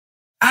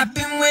I've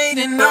been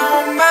waiting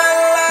all my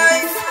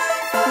life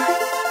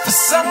for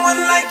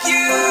someone like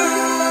you,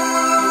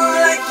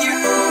 like you.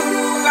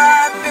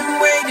 I've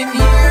been waiting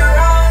here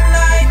all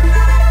night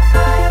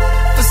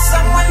for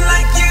someone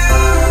like you,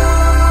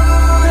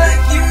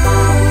 like you.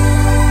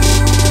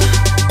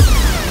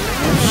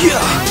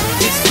 Yeah,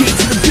 it's K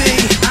to the B.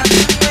 I've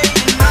been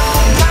waiting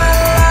all my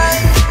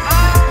life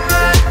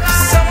for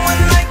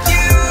someone like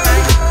you,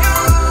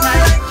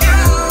 like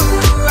you.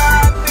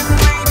 I've been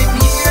waiting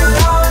here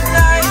all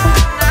night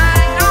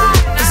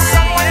for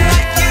someone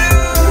like you,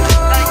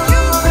 like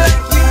you,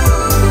 like you.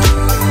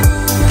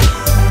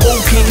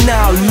 Okay,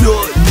 now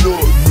look.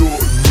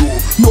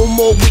 No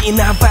more waiting,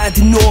 I've had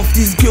enough.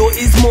 This girl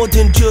is more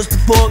than just a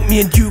fuck.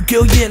 Me and you,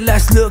 girl, yeah,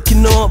 let's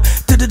looking up.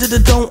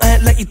 Don't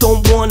act like you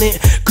don't want it,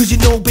 cause you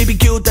know, baby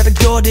girl, that I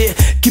got it.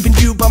 Keeping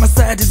you by my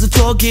side is a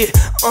target.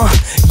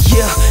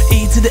 Yeah,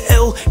 A to the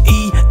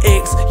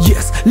L-E-X.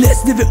 Yes,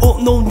 let's live it up,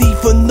 no need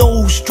for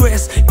no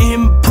stress.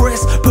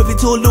 Impress,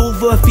 perfect all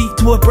over, feet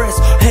to her breast,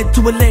 head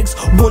to her legs.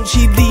 Once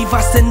she leave,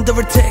 I send her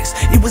a text.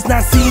 It was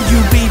nice seeing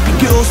you, baby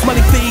girl,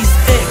 smiley face,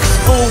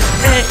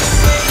 X-O-X.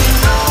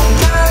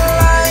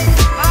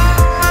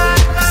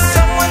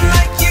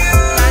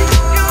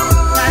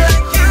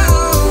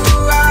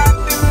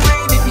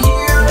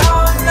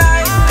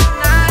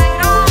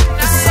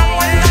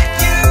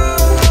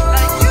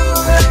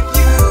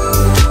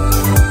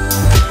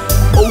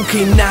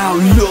 Okay, now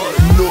look.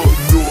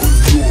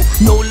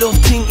 No love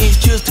thing, it's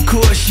just a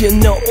crush. You're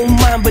not on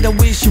mine, but I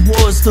wish it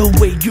was. The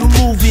way you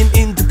moving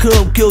in the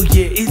club, girl,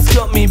 yeah, it's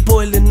got me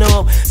boiling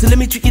up. So let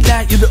me treat you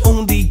like you're the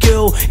only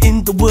girl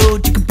in the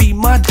world. You could be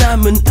my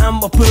diamond and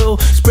my pearl.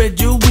 Spread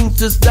your wings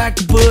just like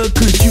a bird,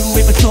 cause you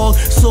make me talk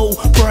so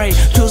bright.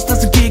 Just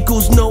as the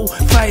giggles, no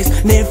fights.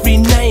 And every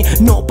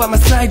night, not by my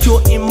side,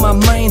 you're in my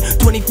mind.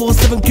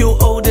 24/7, girl,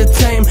 all the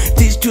time.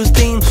 This just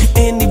ain't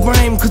any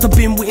rhyme, cause I've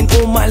been waiting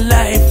all my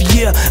life.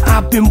 Yeah,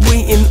 I've been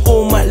waiting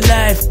all my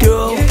life,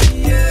 girl.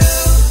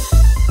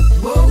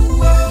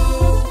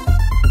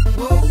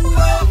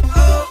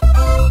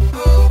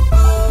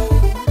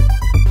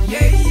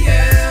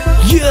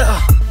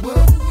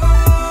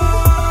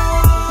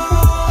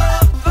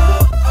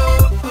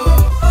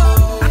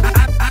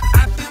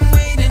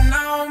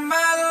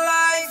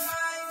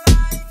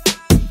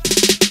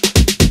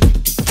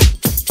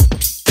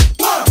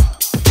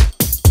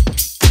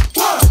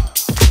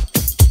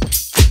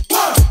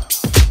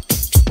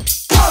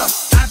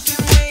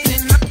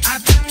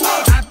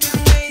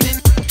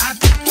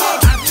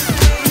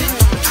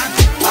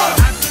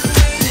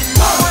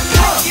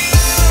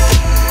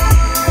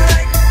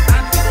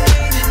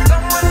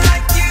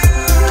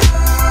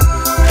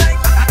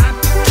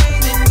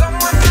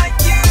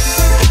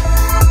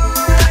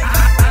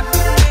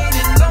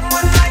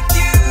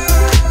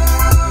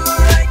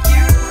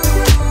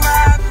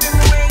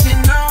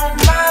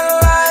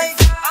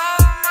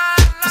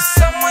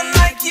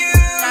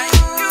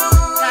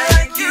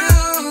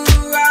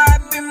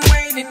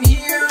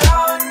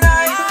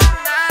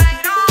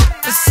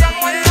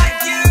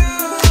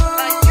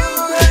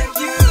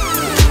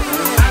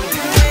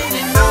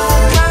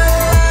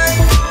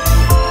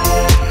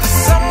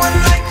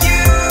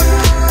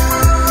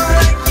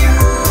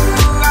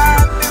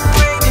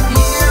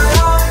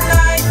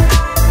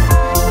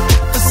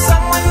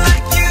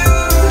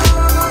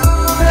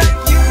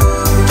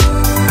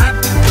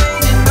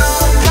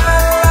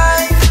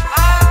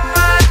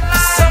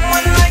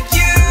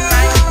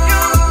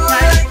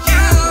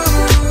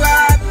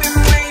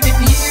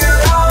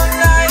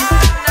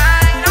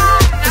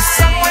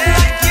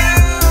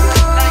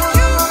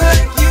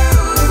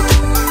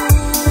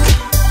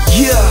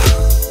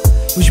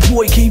 With your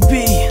boy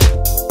KB.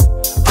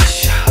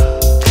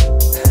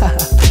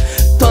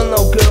 Don't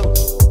know, girl.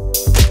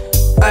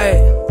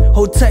 Ayy,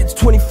 hold tight to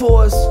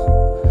 24s.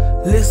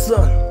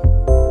 Listen,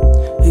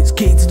 it's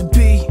K to the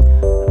B.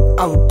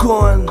 I'm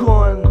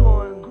gone.